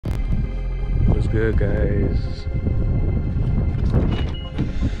good, guys?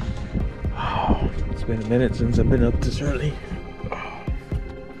 Oh, it's been a minute since I've been up this early.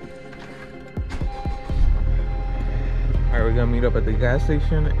 Alright, we're gonna meet up at the gas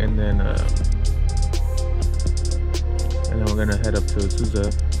station, and then we're gonna head up to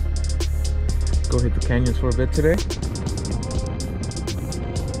Azusa. Go hit the canyons for a bit today.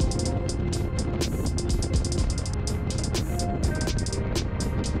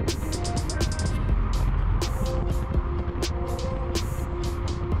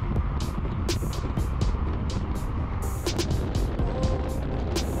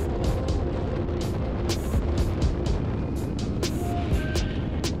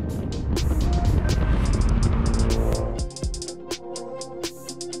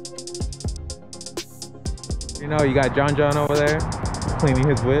 You know, you got John over there cleaning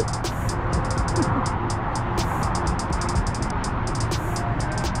his whip.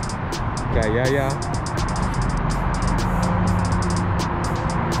 Got Yaya.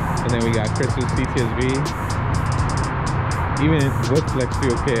 And then we got Chris's CTSV. Even with Flex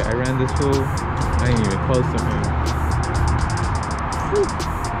 3OK, I ran this fool. I ain't even close to him. Whew.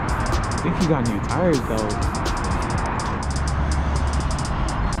 I think he got new tires though.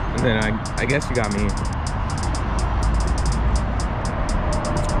 And then I guess you got me.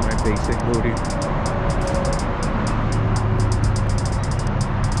 Basic booty.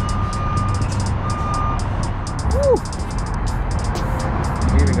 Woo!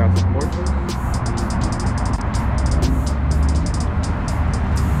 We even got some horses.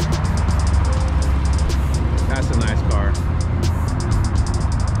 That's a nice car.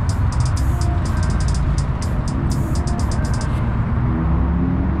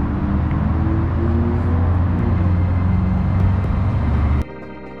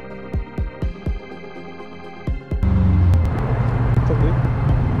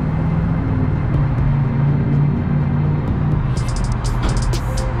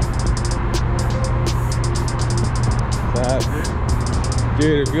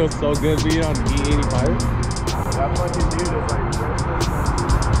 Dude, it feels so good being on E85. That fucking dude is like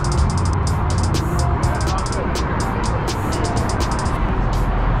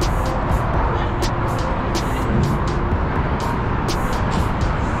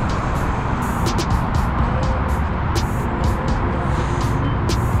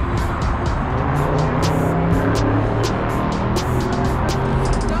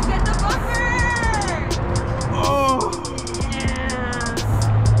Don't get the bumper! Oh!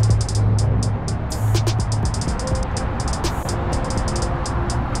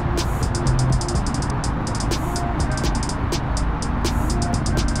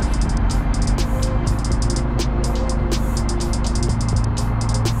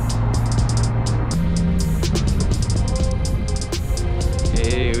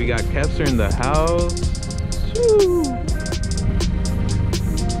 Hey, we got Kepster in the house. Woo.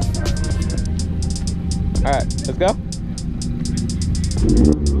 All right, let's go.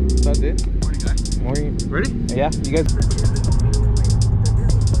 What's up, dude? Morning, guys. Morning. Ready? Yeah, you guys.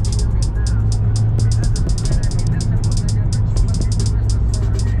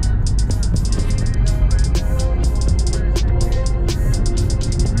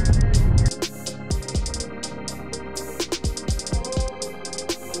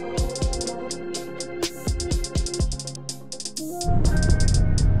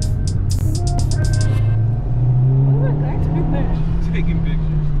 Taking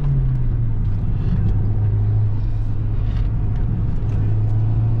pictures.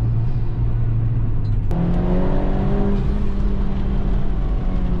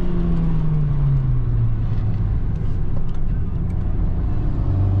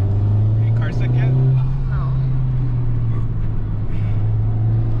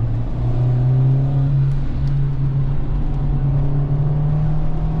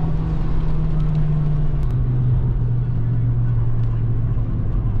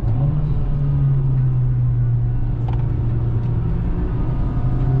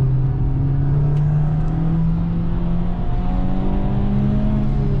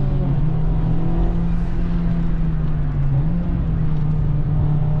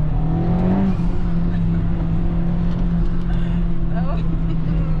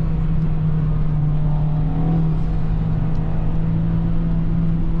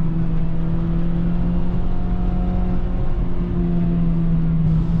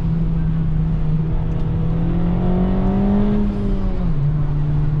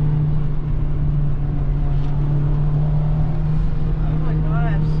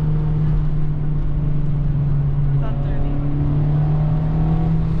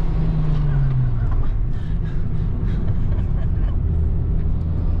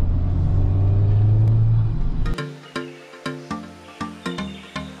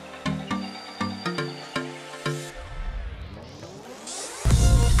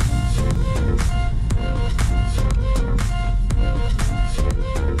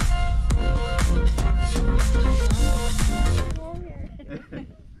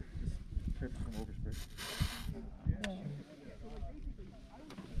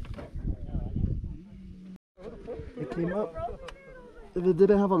 If it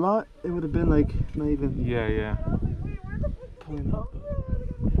didn't have a lot, it would have been like not even. Yeah, yeah. Pulling up.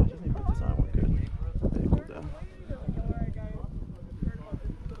 Yeah, I just need to put this on. We're good. Let it cool down.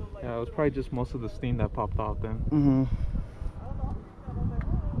 Yeah, it was probably just most of the steam that popped off then. Mm-hmm.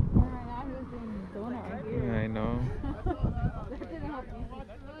 Yeah, I know.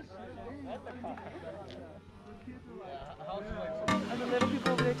 Are the little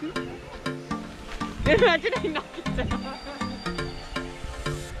people over there too? Imagine I knock it down.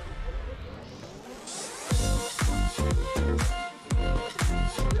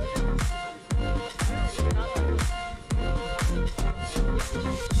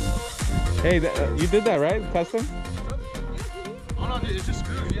 Hey, you did that, right? Custom? Oh no, dude, it's just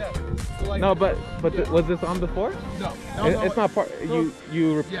screwed, yeah. So, like, No, but was this on before? No, It's not part. So,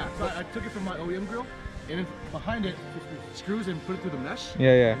 you. Yeah, so I took it from my OEM grill, and then behind it, just screws and put it through the mesh.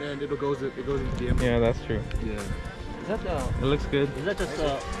 Yeah, yeah. And then it goes into the M. Yeah, that's true. Yeah. Is that the? It looks good. Is that just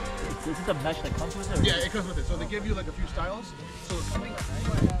is this a mesh that comes with it? Or? Yeah, it comes with it. So they give you like a few styles. So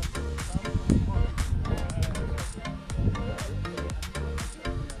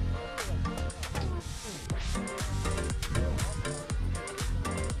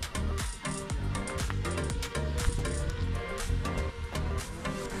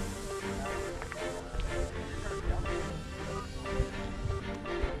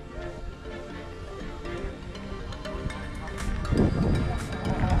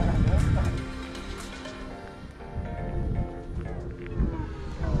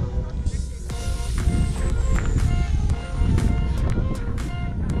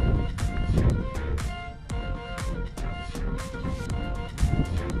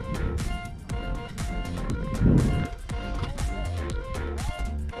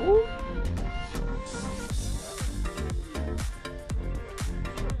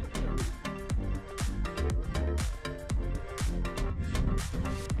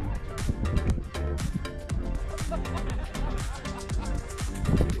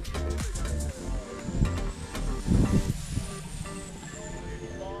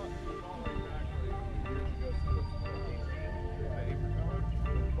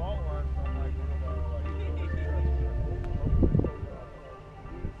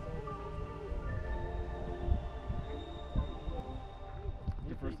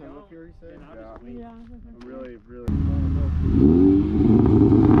first time up here, he said? Yeah. I'm really.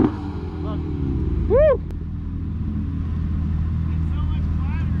 Woo! It's so much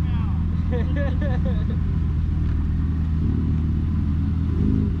quieter now.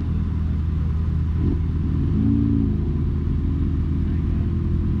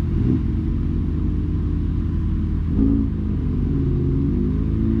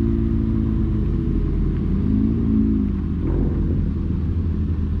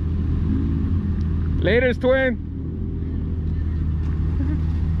 Laters, twin.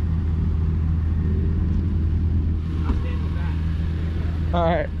 All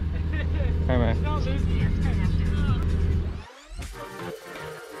right. Hi, man. Don't lose me.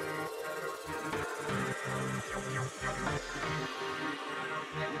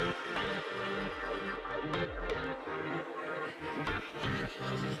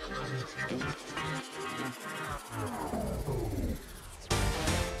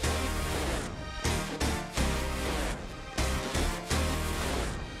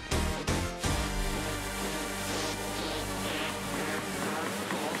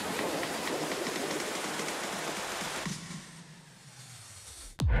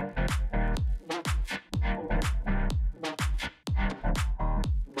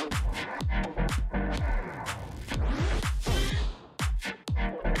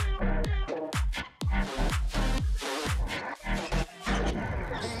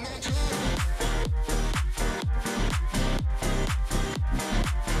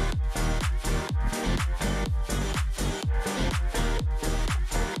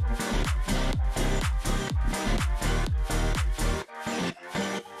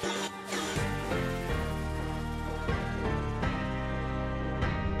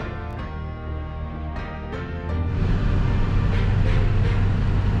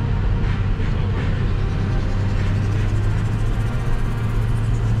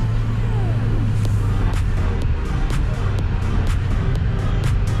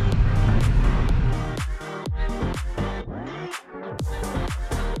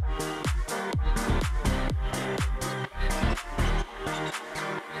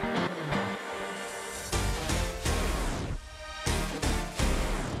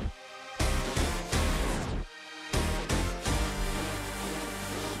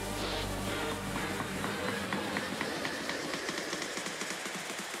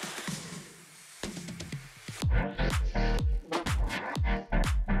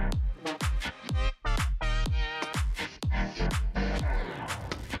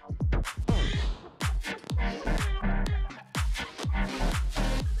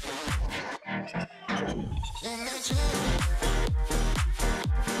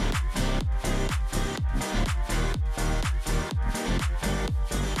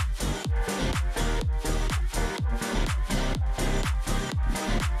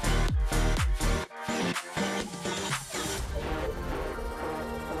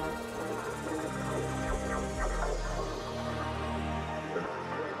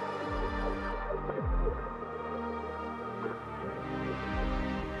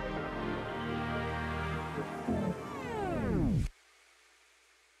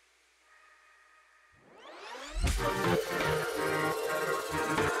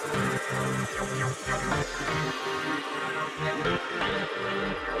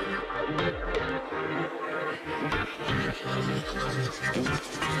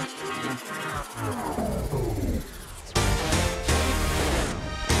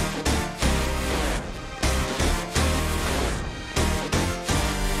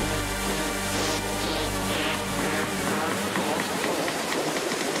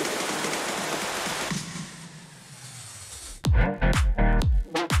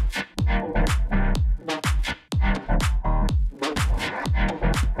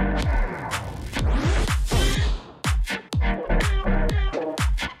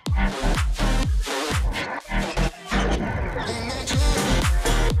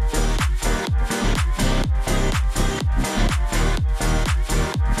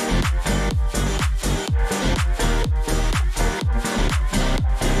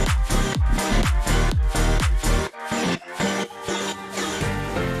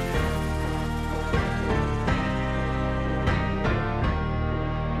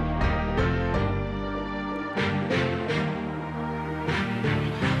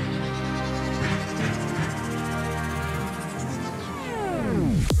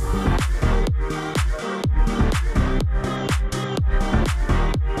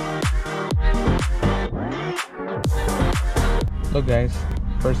 Look guys,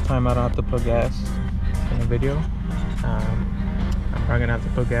 first time I don't have to put gas in a video. I'm probably gonna have to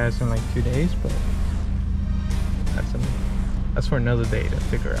put gas in like 2 days, but that's for another day to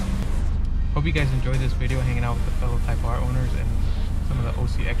figure out. Hope you guys enjoyed this video, hanging out with the fellow TypeR owners and some of the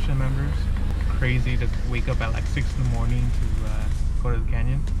OCxGenz members. Crazy to wake up at like 6 in the morning to go to the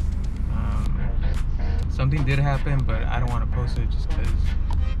canyon. Something did happen, but I don't want to post it just because,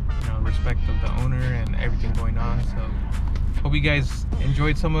 you know, respect of the owner and everything going on. So hope you guys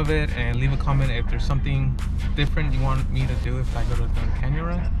enjoyed some of it, and leave a comment if there's something different you want me to do if I go to the canyon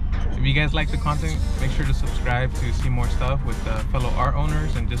run. If you guys like the content, make sure to subscribe to see more stuff with the fellow art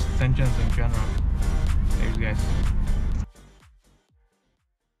owners and just Xgenz in general. Thanks guys.